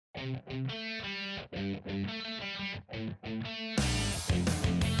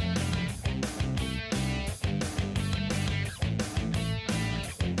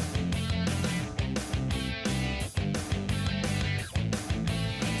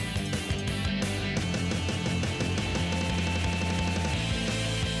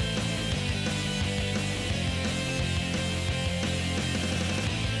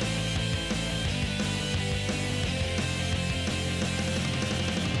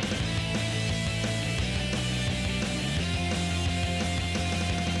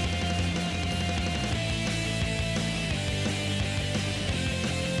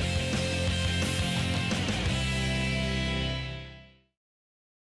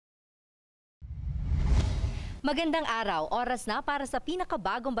Magandang araw, oras na para sa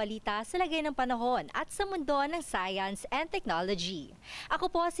pinakabagong balita sa lagay ng panahon at sa mundo ng science and technology.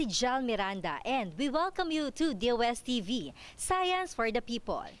 Ako po si Jel Miranda and we welcome you to DOSTv, Science for the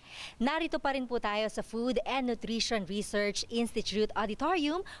People. Narito pa rin po tayo sa Food and Nutrition Research Institute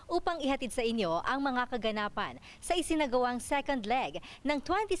Auditorium upang ihatid sa inyo ang mga kaganapan sa isinagawang second leg ng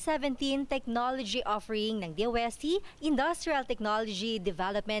 2017 Technology Offering ng DOST Industrial Technology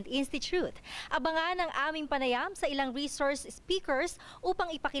Development Institute. Abangan ang aming panayam sa ilang resource speakers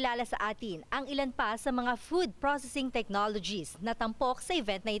upang ipakilala sa atin ang ilan pa sa mga food processing technologies na tampok sa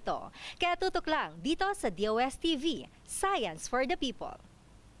event na ito. Kaya tutok lang dito sa DOSTv, Science for the People.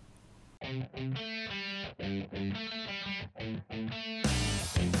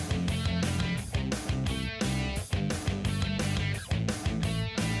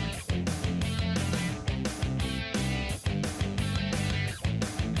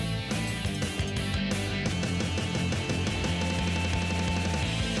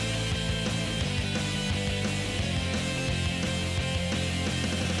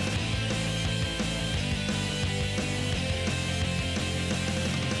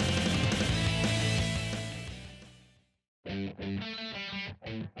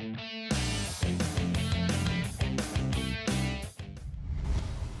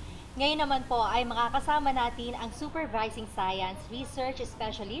 Ngayon naman po ay makakasama natin ang Supervising Science Research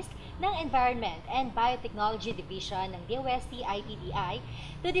Specialist ng Environment and Biotechnology Division ng DOST-ITDI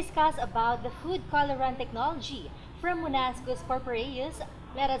to discuss about the food colorant technology from Monascos Corporeus.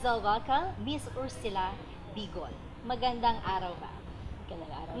 Let us all welcome Miss Ursula Bigol. Magandang araw ba?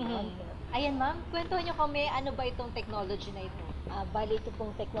 Magandang araw naman po. Ayan ma'am, kwentuhan niyo kami ano ba itong technology na ito? Bali ito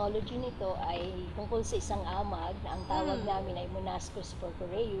pong technology nito ay tungkol sa isang amag na ang tawag namin ay Monascos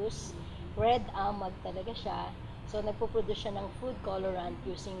Corporeus. Red amag talaga siya. So nagpo-produce siya ng food colorant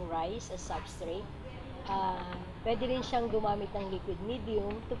using rice as substrate. Pwede rin siyang gumamit ng liquid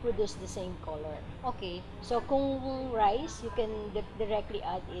medium to produce the same color. Okay. So kung rice, you can directly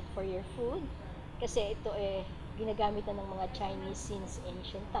add it for your food. Kasi ito ginagamit na ng mga Chinese since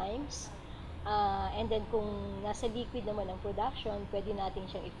ancient times. And then kung nasa liquid naman ang production, pwede natin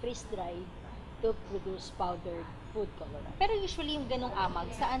siyang i-freeze dry to produce powdered food colorant. Pero usually yung ganong amag,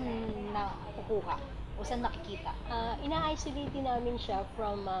 saan nakukuha? O saan nakikita? Ina-isolate namin siya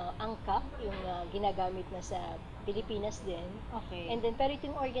from angka, yung ginagamit na sa Pilipinas din. Okay. And then, pero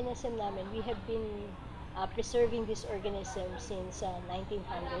itong organism namin, we have been preserving this organism since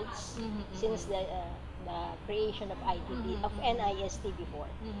 1900s, since the creation of ITD, of NIST before.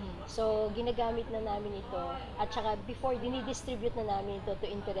 So, ginagamit na namin ito, at saka before, dinidistribute na namin ito to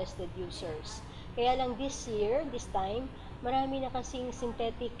interested users. Kaya lang this year, this time, marami na kasing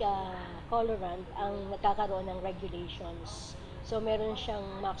synthetic colorant ang nagkakaroon ng regulations. So, meron siyang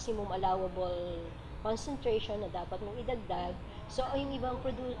maximum allowable concentration na dapat mong idagdag. So, yung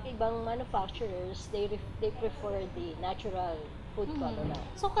ibang manufacturers, they prefer the natural food colorant.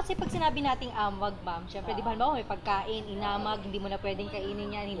 So, kasi pag sinabi nating amag, ma'am, syempre, di ba, may pagkain, inamag, hindi mo na pwedeng kainin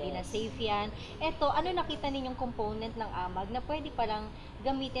yan, hindi na safe yan. Eto, ano nakita ninyong component ng amag na pwede palang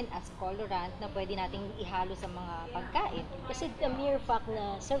gamitin as colorant na pwede nating ihalo sa mga pagkain? Kasi the mere fact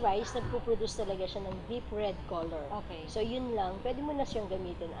na sa rice, nagpo-produce talaga siya ng deep red color. Okay. So, yun lang, pwede mo na siyang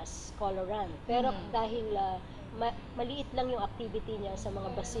gamitin as colorant. Pero dahil maliit lang yung activity niya sa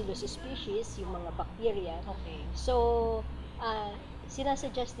mga bacillus species, yung mga bacteria. Okay. So,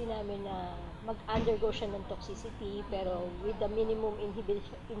 sinasuggest din namin na mag-undergo siya ng toxicity, pero with the minimum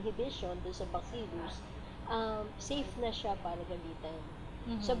inhibition dun sa bacillus, safe na siya para gamitin.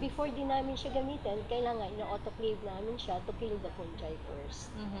 So, before din namin siya gamitin, kailangan ina-autoclave namin siya to kill the fungi first.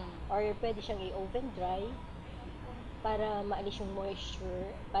 Or pwede siyang i-oven dry para maalis yung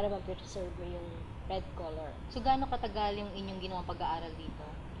moisture, para ma-preserve mo yung red color. So, gaano katagal yung inyong ginawang pag-aaral dito?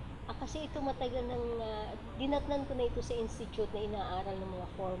 Kasi ito matagal ng, dinatnan ko na ito sa institute na inaaral ng mga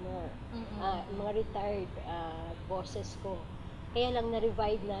former, mga retired bosses ko. Kaya lang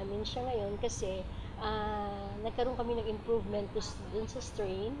na-revive namin siya ngayon kasi nagkaroon kami ng improvement dun sa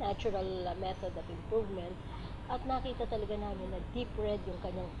strain, natural method of improvement, at nakita talaga namin na deep red yung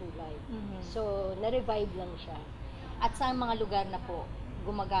kanyang kulay. So, na-revive lang siya. At saan mga lugar na po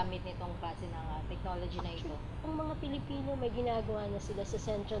gumagamit nitong klase ng technology na ito? Ang mga Pilipino, may ginagawa na sila sa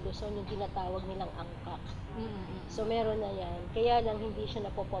Central Luzon, yung tinatawag nilang angkak. So, meron na yan. Kaya lang hindi siya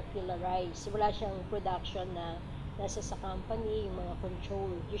napopopularize. Wala siyang production na nasa sa company, yung mga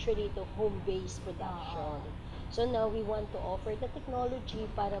control. Usually ito home-based production. So now we want to offer the technology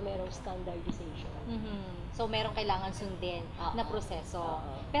para merong standardization. So merong kailangan sundin na proseso.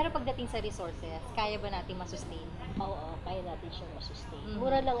 Pero pagdating sa resources, kaya ba natin masustain? Oo, kaya natin siyang masustain.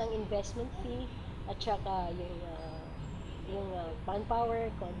 Mura lang ang investment fee at saka yung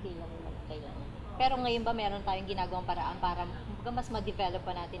manpower, konti lang ang kailangan. Pero ngayon ba meron tayong ginagawang paraan para mas ma-develop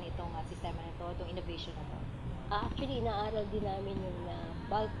pa natin itong sistema na ito, itong innovation na ito? Actually, inaaral din namin yung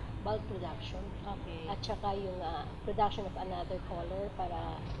bulk production. Okay. At saka yung production of another color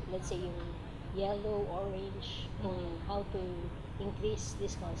para, let's say, yung yellow, orange, kung how to increase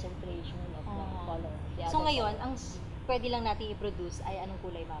this concentration of the color. So ngayon, ang pwede lang natin i-produce ay anong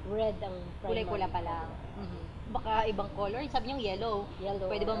kulay, ma'am? Red ang primary. Kulay-kulay pa lang. Baka ibang color, sabi niyo yellow.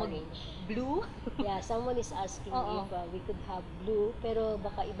 Pwede ba mag-blue? Yeah, someone is asking if we could have blue, pero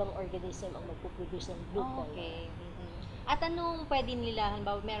baka ibang organism ang magpuproduce ng blue color. Okay. At anong pwede nila,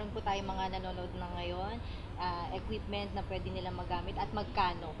 halimbawa meron po tayong mga nanonood na ngayon, equipment na pwede nila magamit at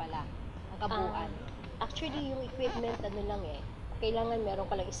magkano pala ang kabuuan? Actually, yung equipment lang kailangan meron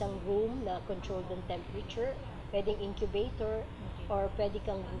ka lang isang room na controlled ang temperature, pwedeng incubator, or pwede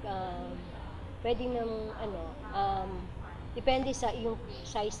kang pwedeng ng depende sa iyong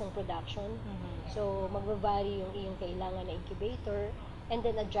size ng production. So magva-vary yung iyong kailangan na incubator and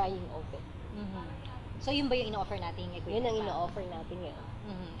then a drying oven. So yun ba yung ino-offer natin yung equipment? Yun ang ino-offer natin ngayon.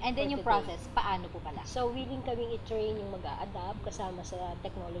 And then yung process, paano po pala? So willing kaming i-train yung mag-a-adapt kasama sa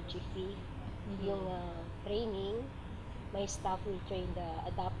technology fee. Yung training, may staff will train the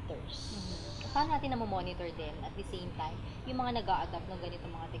adapters. Paano natin na-monitor din at the same time yung mga nag-a-adapt ng ganitong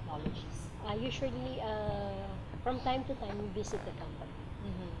mga technologies? Usually, from time to time, we visit the company.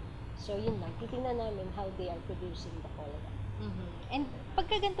 So yun lang, titingnan namin how they are producing the color. And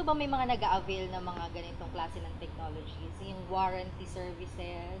pagka ganito ba may mga nag-a-avail ng mga ganitong klase ng technologies, yung warranty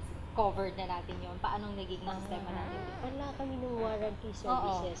services, covered na natin yun, paano nagiging sistema natin? Wala kami ng warranty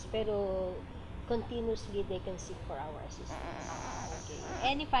services, pero continuously they can seek for our assistance. Okay.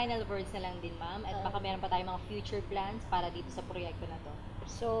 Any final words na lang din, ma'am? At baka meron pa tayong mga future plans para dito sa proyekto na to.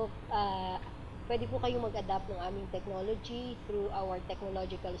 So, pwede po kayong mag-adapt ng aming technology through our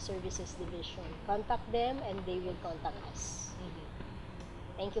Technological Services Division. Contact them and they will contact us.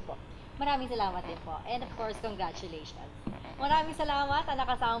 Thank you po. Maraming salamat din po. And of course, congratulations. Maraming salamat. Ang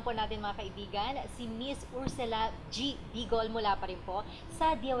nakasama po natin mga kaibigan, si Miss Ursula G. Bigol mula pa rin po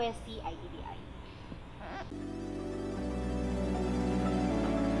sa DOST-ITDI.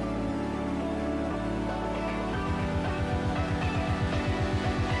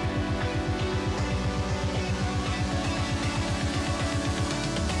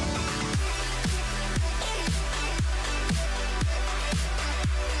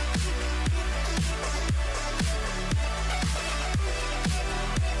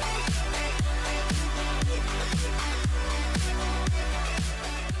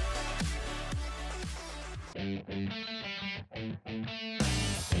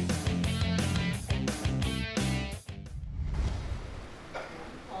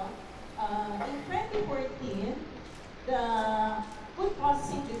 In 2014, the Food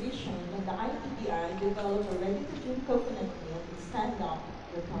Processing Division of the ITDI developed a ready-to-drink coconut milk in stand-up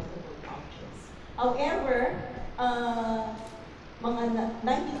retractable pouches. However, mga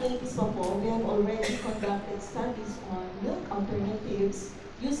 1980s pa po, we have already conducted studies on milk alternatives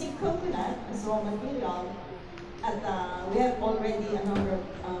using coconut as raw material, at we have already a number of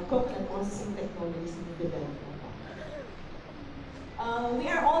coconut processing technologies in development. We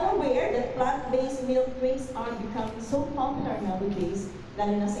are all aware that plant-based milk drinks are becoming so popular nowadays,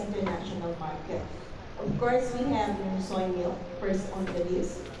 lalo na sa international market. Of course, we have soy milk first on the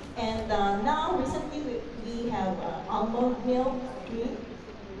list. And now, recently, we have almond milk drink.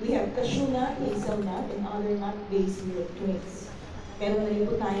 We have cashew nut, hazelnut, and other nut-based milk drinks. Meron na rin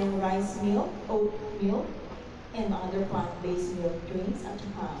po tayong rice milk, oat milk, and other plant-based milk drinks. At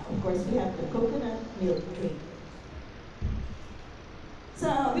of course, we have the coconut milk drink. So,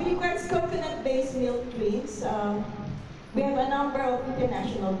 with regards to coconut-based milk drinks, we have a number of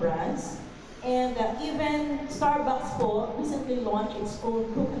international brands. And even Starbucks po recently launched its own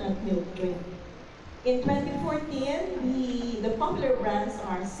coconut milk drink. In 2014, the popular brands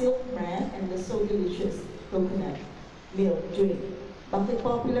are Silk brand and the So Delicious coconut milk drink. Bakit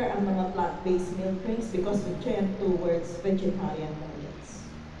popular ang mga plant-based milk drinks? Because we trend towards vegetarian diets.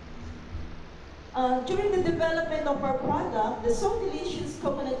 During the development of our product, the So Delicious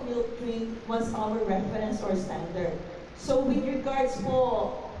coconut milk drink was our reference or standard. So with regards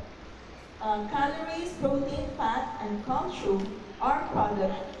for calories, protein, fat, and calcium, our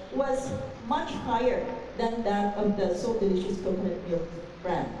product was much higher than that of the So Delicious coconut milk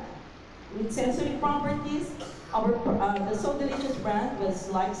brand. With sensory properties, the So Delicious brand was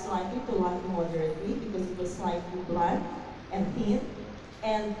slightly to light moderately because it was slightly bland and thin.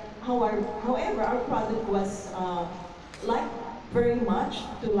 And however, our product was liked very much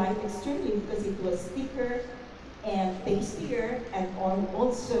to light extremely because it was thicker and tastier and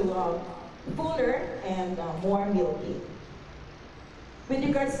also fuller and more milky. With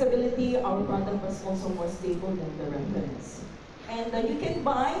regards to stability, our product was also more stable than the reference. And you can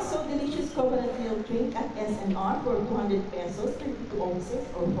buy So Delicious coconut milk drink at SNR for 200 pesos, 32 ounces,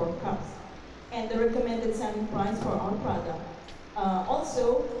 or 4 cups. And the recommended selling price for our product.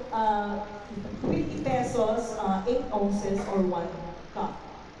 Also, 50 pesos, 8 ounces, or 1 cup.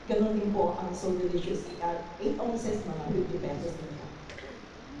 Ganun din po ang So Delicious. 8 ounces, mga 50 pesos din.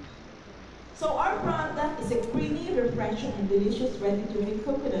 So our product is a creamy, refreshing, and delicious ready-to-drink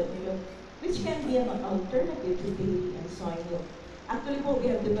coconut milk, which can be an alternative to dairy and soy milk. Actually, we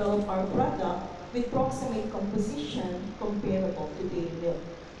have developed our product with proximate composition comparable to dairy milk.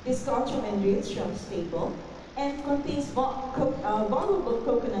 This calcium enriched, shelf-stable, and contains valuable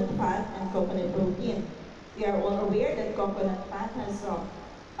coconut fat and coconut protein. We are all aware that coconut fat has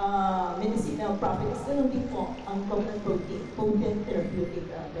medicinal properties, ganun din po ang coconut protein, potent therapeutic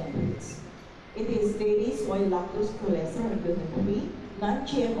benefits. It is dairy, soy, lactose, cholesterol, and gluten-free,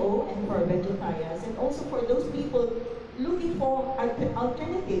 non-GMO, and for vegetarians, and also for those people looking for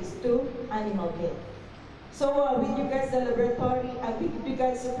alternatives to animal milk. So with regards to laboratory, with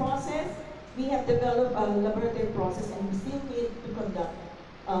regards to process, we have developed a laboratory process and we still need to conduct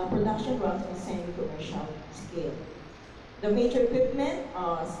production runs on semi-commercial scale. The major equipment,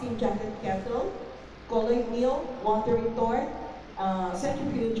 steam jacket kettle, colloid mill, water retort,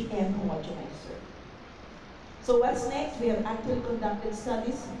 centrifuge, and homogenizer. So what's next? We have actually conducted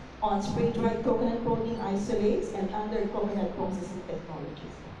studies on spray-dried coconut protein isolates and other coconut processing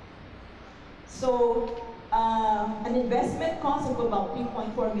technologies. So an investment cost of about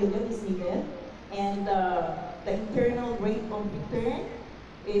 3.4 million is needed, and the internal rate of return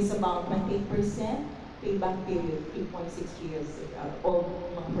is about 28%, payback period 3.6 years, all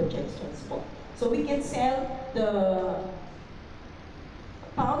mga projections po. So we can sell the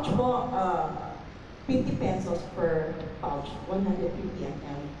pouch for 50 pesos per pouch, 150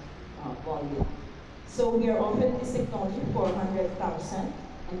 ml volume. So we are offering this technology for 100,000,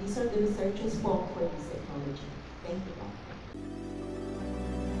 and these are the researchers for this technology. Thank you.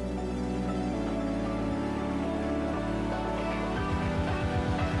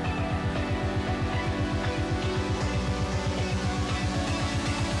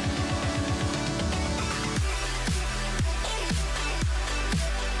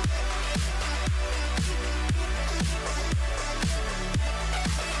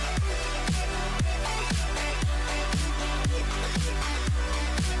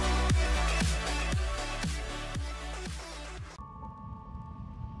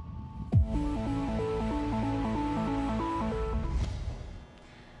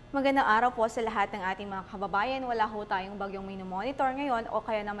 Magandang araw po sa lahat ng ating mga kababayan. Wala ho tayong bagyong monitor ngayon o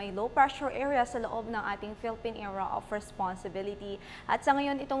kaya na may low pressure area sa loob ng ating Philippine Area of Responsibility. At sa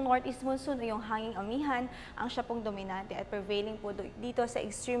ngayon, itong northeast monsoon o yung hanging amihan ang siya pong dominante at prevailing po dito sa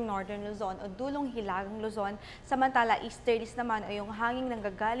extreme northern Luzon o dulong hilagang Luzon. Samantala, easterlies naman o yung hanging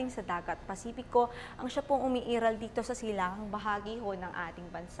nanggagaling sa dagat Pasipiko ang siya pong umiiral dito sa silangang bahagi ho ng ating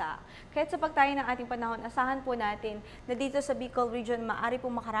bansa. Kahit sa pagtayo ng ating panahon, asahan po natin na dito sa Bicol region maaari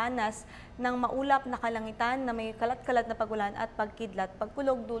pong makaranas ng maulap na kalangitan na may kalat-kalat na pagulan at pagkidlat.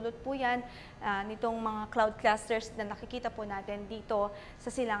 Pagkulog, dulot po yan nitong mga cloud clusters na nakikita po natin dito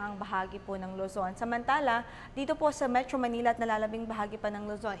sa silangang bahagi po ng Luzon. Samantala, dito po sa Metro Manila at nalalabing bahagi pa ng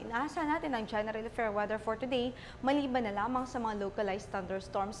Luzon, inaasahan natin ang generally fair weather for today, maliban na lamang sa mga localized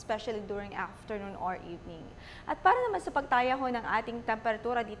thunderstorms, especially during afternoon or evening. At para naman sa pagtaya ho ng ating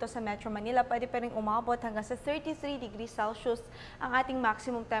temperatura dito sa Metro Manila, pwede pa rin umabot hanggang sa 33 degrees Celsius ang ating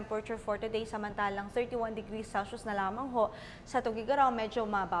maximum temperature for today, samantalang 31 degrees Celsius na lamang ho sa Tugigaraw. Medyo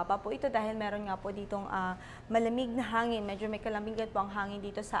mababa po ito dahil meron nga po ditong malamig na hangin. Medyo may kalambigan po ang hangin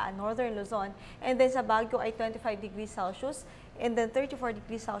dito sa Northern Luzon. And then sa Baguio ay 25 degrees Celsius. and then 34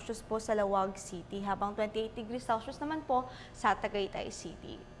 degrees Celsius po sa Lawag City, habang 28 degrees Celsius naman po sa Tagaytay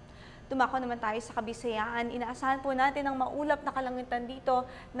City. Dumako naman tayo sa Kabisayaan. Inaasahan po natin ang maulap na kalangitan dito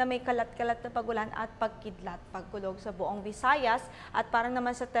na may kalat-kalat na pagulan at pagkidlat, pagkulog sa buong Visayas. At para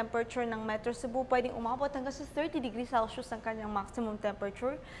naman sa temperature ng Metro Cebu, pwedeng umabot hanggang sa 30 degrees Celsius ang kanyang maximum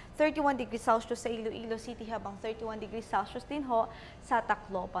temperature. 31 degrees Celsius sa Iloilo City, habang 31 degrees Celsius din ho sa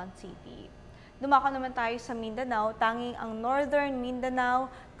Tacloban City. Dumako naman tayo sa Mindanao. Tanging ang Northern Mindanao,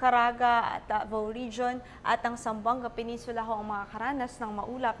 Caraga at Davao Region at ang Zamboanga Peninsula ho ang makakaranas ng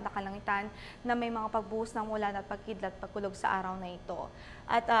maulap na kalangitan na may mga pagbuhos ng ulan at pagkidlat pagkulog sa araw na ito.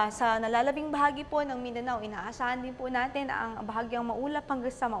 At sa nalalabing bahagi po ng Mindanao, inaasahan din po natin ang bahagyang maulap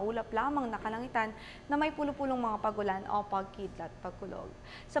hanggang sa maulap lamang na kalangitan na may pulo-pulong mga pagulan o pagkidlat pagkulog.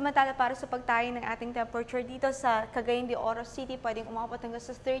 Samantala, para sa pagtayo ng ating temperature dito sa Cagayan de Oro City, pwedeng umabot hanggang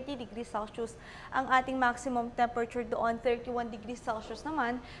sa 30 degrees Celsius ang ating maximum temperature doon, 31 degrees Celsius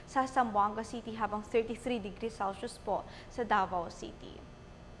naman sa Zamboanga City, habang 33 degrees Celsius po sa Davao City.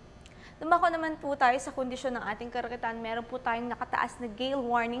 Dumako naman po tayo sa kondisyon ng ating karagatan. Meron po tayong nakataas na gale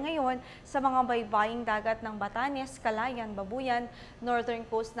warning ngayon sa mga baybaying dagat ng Batanes, Calayan, Babuyan, northern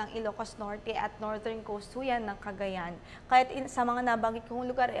coast ng Ilocos Norte at northern coast huyan ng Cagayan. Kahit sa mga nabanggit kong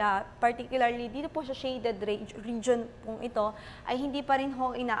lugar, particularly dito po sa shaded region pong ito, ay hindi pa rin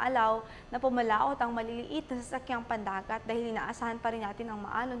ho inaalaw na pumalaot ang maliliit na sasakyang pandagat dahil inaasahan pa rin natin ang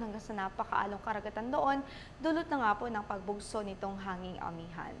maalon hanggang sa napakaalong karagatan doon, dulot na nga po ng pagbugso nitong hanging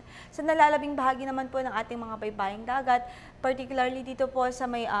amihan. Sa nalalabing bahagi naman po ng ating mga baybaying dagat, particularly dito po sa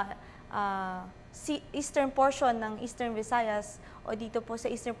may eastern portion ng Eastern Visayas o dito po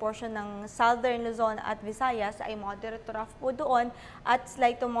sa eastern portion ng Southern Luzon at Visayas ay moderate to rough po doon at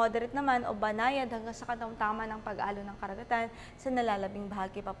slight to moderate naman o banayad hanggang sa katamtaman ng pag-alon ng karagatan sa nalalabing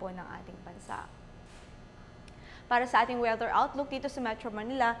bahagi pa po ng ating bansa. Para sa ating weather outlook dito sa Metro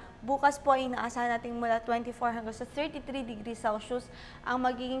Manila, bukas po ay inaasahan natin mula 24 hanggang sa 33 degrees Celsius ang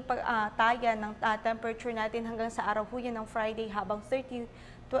magiging taya ng temperature natin hanggang sa araw ho yan ng Friday, habang 24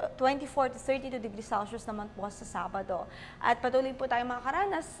 to 32 degrees Celsius naman po sa Sabado. At patuloy po tayo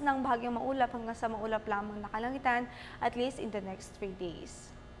makakaranas ng bahagyang maulap hanggang sa maulap lamang na kalangitan at least in the next 3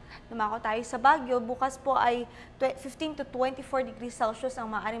 days. Dumako tayo sa Baguio, bukas po ay 15 to 24 degrees Celsius ang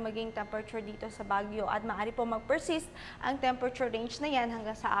maaaring maging temperature dito sa Baguio at maaari po mag-persist ang temperature range na yan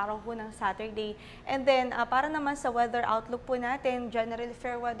hanggang sa araw po ng Saturday. And then, para naman sa weather outlook po natin, generally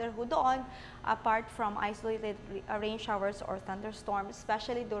fair weather ho doon, apart from isolated rain showers or thunderstorms,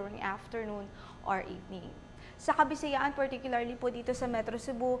 especially during afternoon or evening. Sa Kabisayaan, particularly po dito sa Metro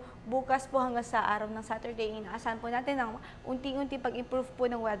Cebu, bukas po hanggang sa araw ng Saturday, inaasahan po natin ang unti-unti pag-improve po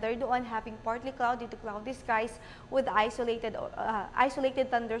ng weather doon, having partly cloudy to cloudy skies with isolated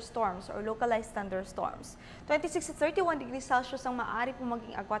thunderstorms or localized thunderstorms. 26 to 31 degrees Celsius ang maaari po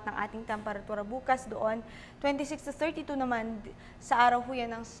maging agwat ng ating temperatura bukas doon. 26 to 32 naman sa araw po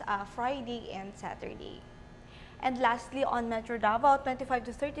yan ng Friday and Saturday. And lastly, on Metro Davao, 25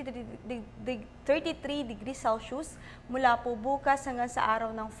 to 33 degrees Celsius mula po bukas hanggang sa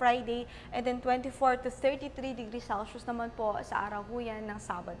araw ng Friday, and then 24 to 33 degrees Celsius naman po sa araw po yan ng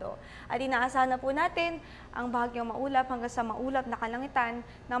Sabado. At inaasahan na po natin ang bahagyang maulap hanggang sa maulap na kalangitan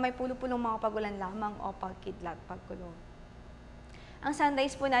na may pulo-pulong mga pagulan lamang o pagkidlat pagkulong. Ang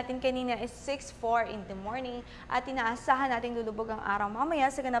sunrise po natin kanina is 6:04 in the morning at inaasahan natin lulubog ang araw mamaya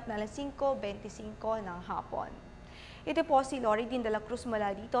sa ganap na alas 5:25 ng hapon. Ito po si Lori Din de la Cruz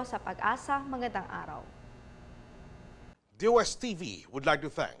mula dito sa Pag-asa. Magandang araw. DOSTv would like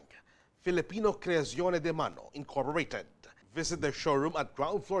to thank Filipino Creazione de Mano Incorporated. Visit their showroom at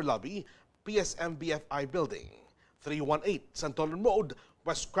ground floor lobby, PSM BFI Building, 318 Santolan Road,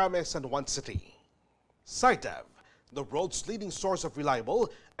 West Crames, San Juan City. SciTev, the world's leading source of reliable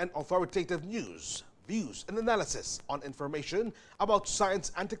and authoritative news, views, and analysis on information about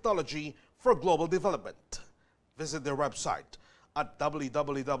science and technology for global development. Visit their website at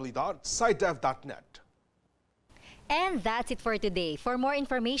www.scidev.net. And that's it for today. For more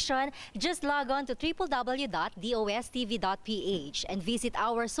information, just log on to www.dostv.ph and visit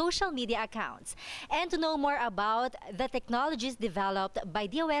our social media accounts. And to know more about the technologies developed by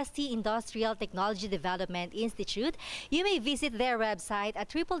DOST Industrial Technology Development Institute, you may visit their website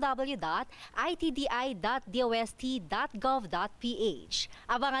at www.itdi.dost.gov.ph.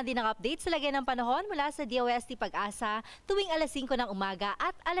 Abangan din ang update sa lagay ng panahon mula sa DOST Pag-asa tuwing alas 5 ng umaga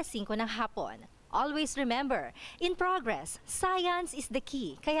at alas 5 ng hapon. Always remember, in progress, science is the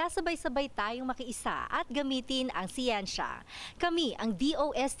key. Kaya sabay-sabay tayong makiisa at gamitin ang siyensya. Kami ang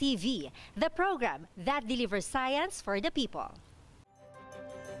DOSTv, the program that delivers science for the people.